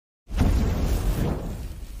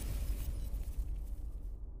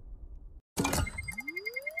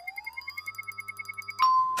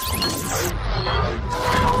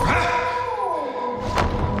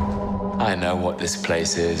I know what this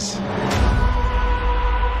place is.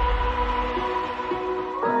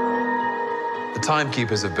 The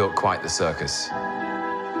timekeepers have built quite the circus.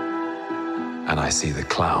 And I see the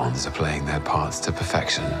clowns are playing their parts to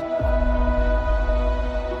perfection.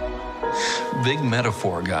 Big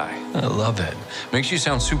metaphor guy. I love it. Makes you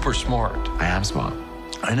sound super smart. I am smart.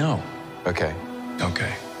 I know. Okay.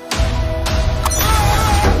 Okay.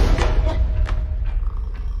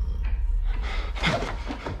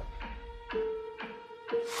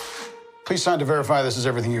 Please sign to verify this is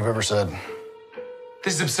everything you've ever said.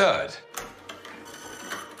 This is absurd.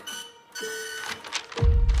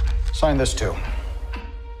 Sign this too.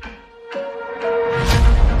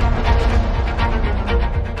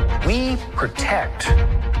 We protect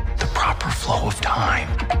the proper flow of time.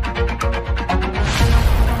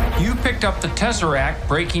 You picked up the Tesseract,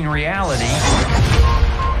 breaking reality.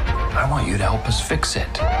 I want you to help us fix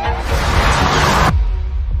it.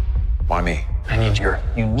 Why me? I need your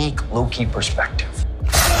unique Loki perspective.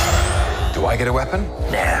 Do I get a weapon?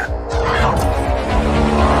 Nah.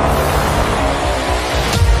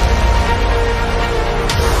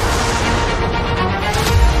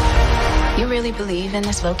 You really believe in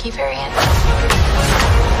this Loki variant?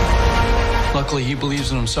 Luckily, he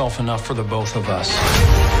believes in himself enough for the both of us.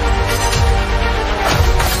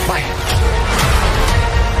 Why?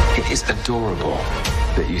 It is adorable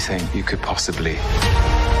that you think you could possibly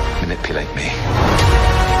manipulate me.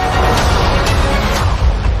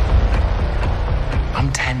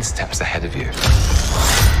 I'm 10 steps ahead of you.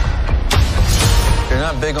 You're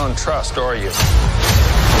not big on trust, are you?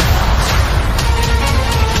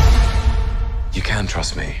 You can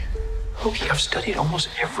trust me. Loki, I've studied almost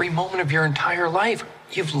every moment of your entire life.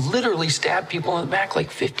 You've literally stabbed people in the back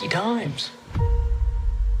like 50 times.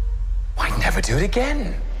 I'd never do it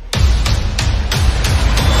again.